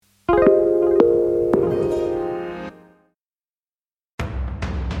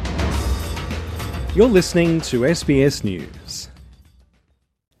You're listening to SBS News.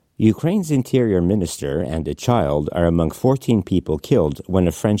 Ukraine's interior minister and a child are among 14 people killed when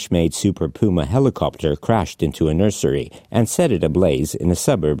a French-made Super Puma helicopter crashed into a nursery and set it ablaze in a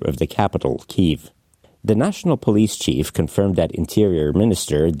suburb of the capital, Kyiv. The national police chief confirmed that Interior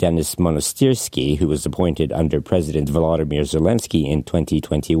Minister Denis Monastyrsky, who was appointed under President Volodymyr Zelensky in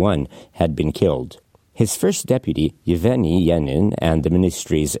 2021, had been killed. His first deputy, Yevgeny Yenin, and the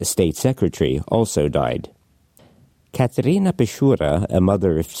ministry's state secretary also died. Katerina Peshura, a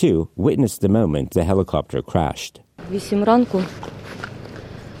mother of two, witnessed the moment the helicopter crashed.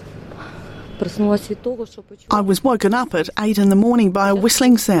 I was woken up at 8 in the morning by a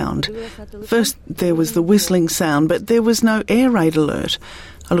whistling sound. First there was the whistling sound, but there was no air raid alert.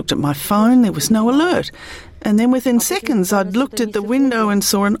 I looked at my phone, there was no alert. And then within seconds I'd looked at the window and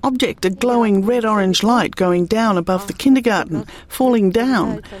saw an object, a glowing red-orange light going down above the kindergarten, falling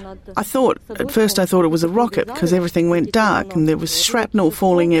down. At first I thought it was a rocket because everything went dark and there was shrapnel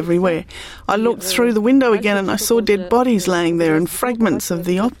falling everywhere. I looked through the window again and I saw dead bodies laying there and fragments of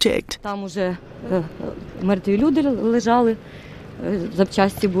the object.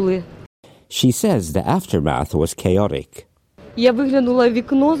 She says the aftermath was chaotic. I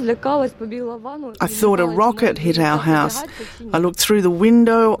thought a rocket hit our house. I looked through the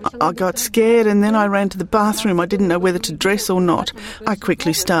window, I got scared, and then I ran to the bathroom. I didn't know whether to dress or not. I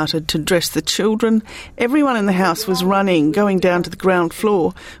quickly started to dress the children. Everyone in the house was running, going down to the ground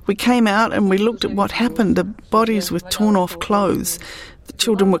floor. We came out and we looked at what happened, the bodies with torn off clothes. The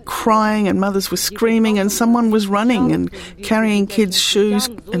children were crying and mothers were screaming and someone was running and carrying kids' shoes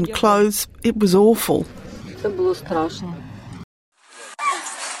and clothes. It was awful.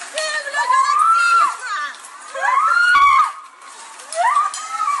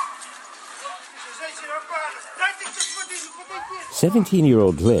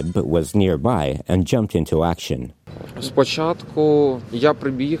 17-year-old Lib was nearby and jumped into action.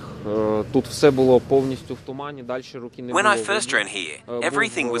 When I first ran here,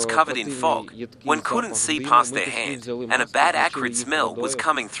 everything was covered in fog. One couldn't see past their hand, and a bad acrid smell was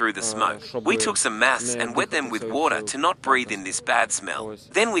coming through the smoke. We took some masks and wet them with water to not breathe in this bad smell.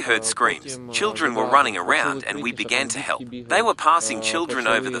 Then we heard screams. Children were running around and we began to help. They were passing children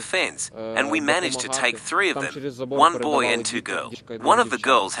over the fence, and we managed to take 3 of them, 1 boy and 2 girls. One of the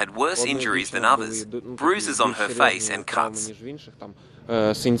girls had worse injuries than others, bruises on her face and cuts.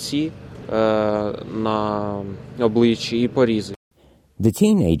 The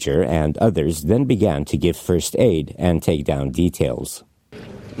teenager and others then began to give first aid and take down details.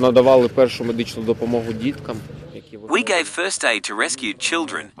 We gave first aid to rescued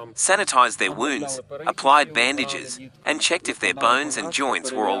children, sanitised their wounds, applied bandages, and checked if their bones and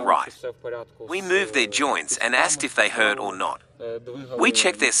joints were all right. We moved their joints and asked if they hurt or not. We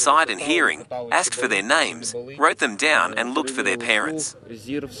checked their sight and hearing, asked for their names, wrote them down and looked for their parents.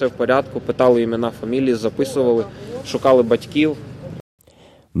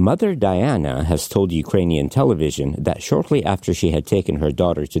 Mother Diana has told Ukrainian television that shortly after she had taken her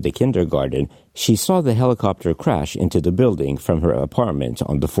daughter to the kindergarten, she saw the helicopter crash into the building from her apartment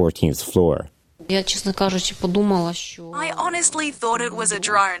on the 14th floor. I honestly thought it was a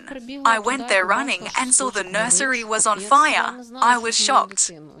drone. I went there running and saw the nursery was on fire. I was shocked.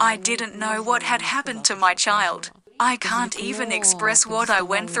 I didn't know what had happened to my child. I can't even express what I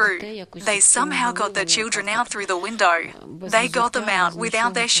went through. They somehow got the children out through the window. They got them out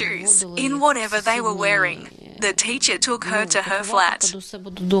without their shoes, in whatever they were wearing. The teacher took her to her flat.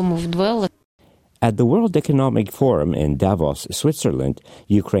 At the World Economic Forum in Davos, Switzerland,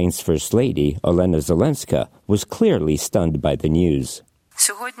 Ukraine's First Lady, Olena Zelenska, was clearly stunned by the news.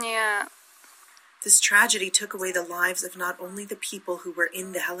 This tragedy took away the lives of not only the people who were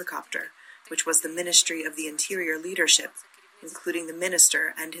in the helicopter, which was the Ministry of the Interior leadership, including the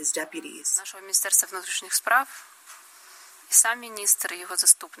minister and his deputies.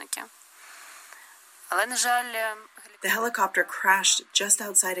 The helicopter crashed just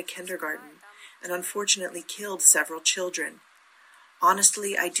outside a kindergarten and unfortunately killed several children.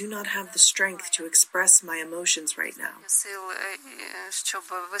 Honestly, I do not have the strength to express my emotions right now.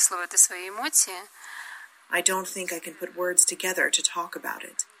 I don't think I can put words together to talk about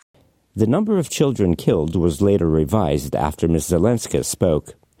it. The number of children killed was later revised after Ms. Zelenska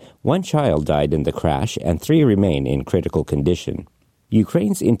spoke. 1 child died in the crash and 3 remain in critical condition.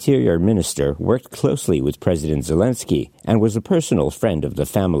 Ukraine's interior minister worked closely with President Zelensky and was a personal friend of the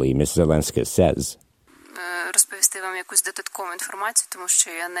family, Ms. Zelenska says. Розповісти вам якусь додаткову інформацію, тому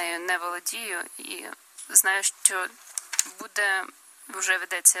що я нею не володію і знаю, що вже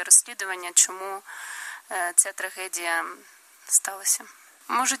ведеться розслідування, чому ця трагедія сталася.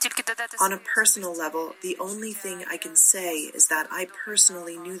 On a personal level, the only thing I can say is that I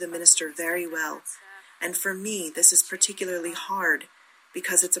personally knew the minister very well, and for me this is particularly hard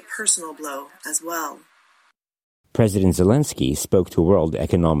because it's a personal blow as well. President Zelensky spoke to World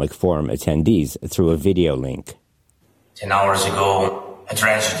Economic Forum attendees through a video link. 10 hours ago, a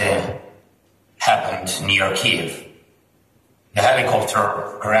tragedy happened near Kiev. The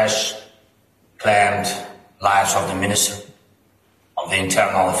helicopter crash claimed lives of the Minister of the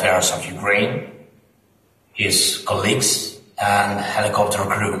Internal Affairs of Ukraine, his colleagues, and helicopter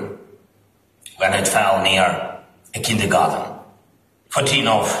crew when it fell near a kindergarten. 14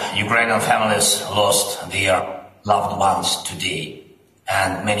 of Ukrainian families lost their loved ones today,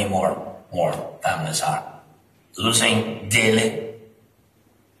 and many more families are losing daily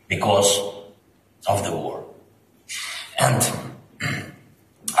because of the war. And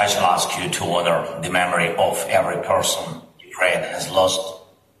I shall ask you to honor the memory of every person Ukraine has lost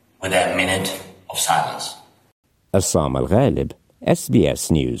with a minute of silence. Assam Al-Ghalib, SBS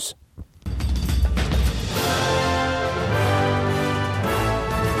News.